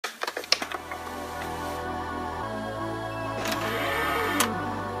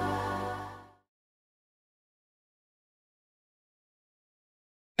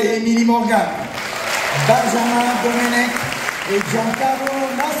Émilie Morgan, Benjamin, Domenech et Giancarlo,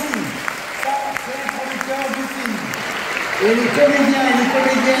 Nasi. Ça, c'est les producteurs du film. Et les comédiens et les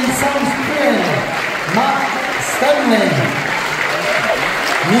comédiennes sont Spruell, Stanley,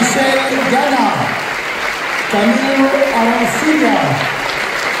 Mishell, Camilo, Arancibia,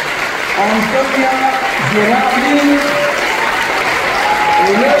 Giancarlo,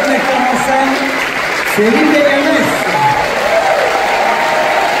 et le metteur en scène, Felipe Gálvez.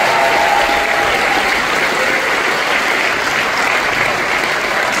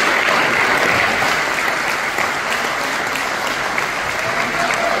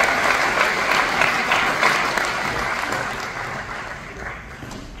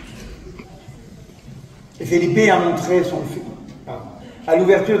 Felipe a montré son film à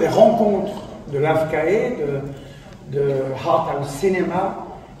l'ouverture des rencontres de l'AFCAE, de Art House Cinema.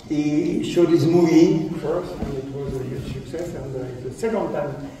 He showed his movie first, and it was a huge success. And it's the second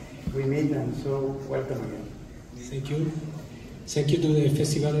time we meet, and so welcome again. Thank you. Thank you to the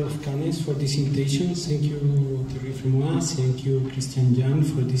Festival of Cannes for this invitation. Thank you, Thierry from us. Thank you, Christian Jan,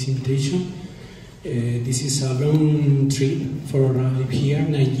 for this invitation. This is a long trip for arrive here,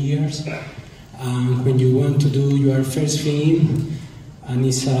 9 years. When you want to do your first film, and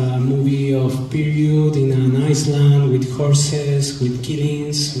it's a movie of period in an Iceland with horses, with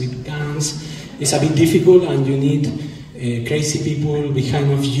killings, with guns, it's a bit difficult, and you need crazy people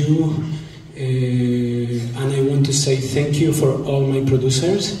behind of you. And I want to say thank you for all my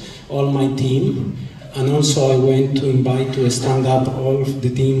producers, all my team, and also I want to invite to stand up all of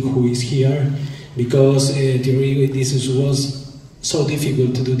the team who is here, because Thierry, this was so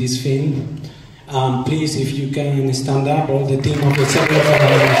difficult to do this film. Please, if you can stand up, all the team of the Settlers.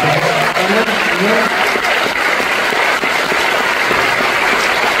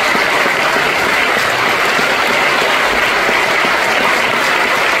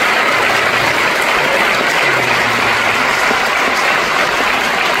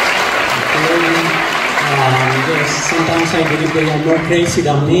 Sometimes I believe they are more crazy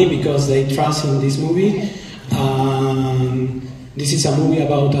than me because they trust in this movie. This is a movie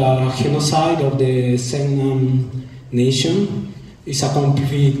about a genocide of the Senam nation. It's a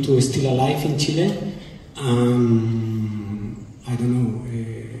conflict to still alive in Chile. I don't know.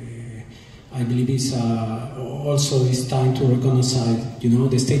 I believe it's also it's time to recognize. You know,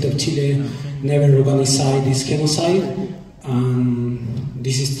 the state of Chile never recognized this genocide, and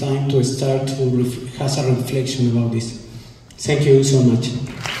this is time to start to have a reflection about this. Thank you so much.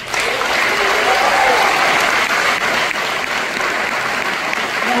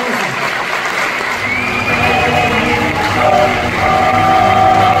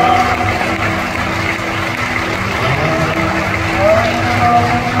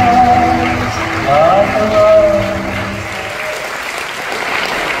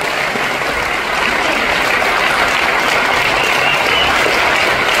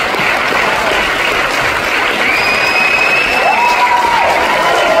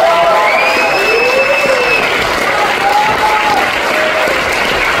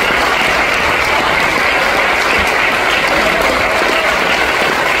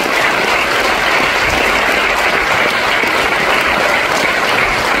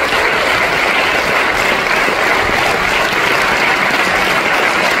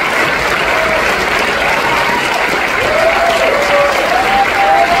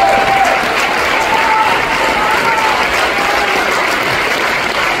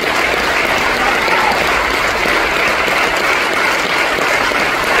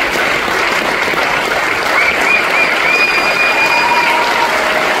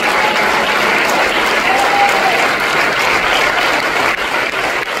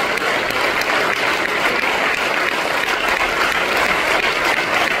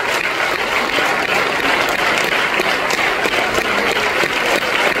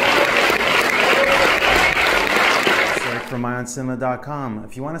 Cinema.com.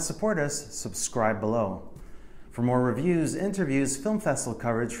 If you want to support us, subscribe below. For more reviews, interviews, film festival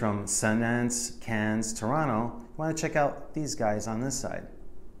coverage from Sundance, Cannes, Toronto, you want to check out these guys on this side.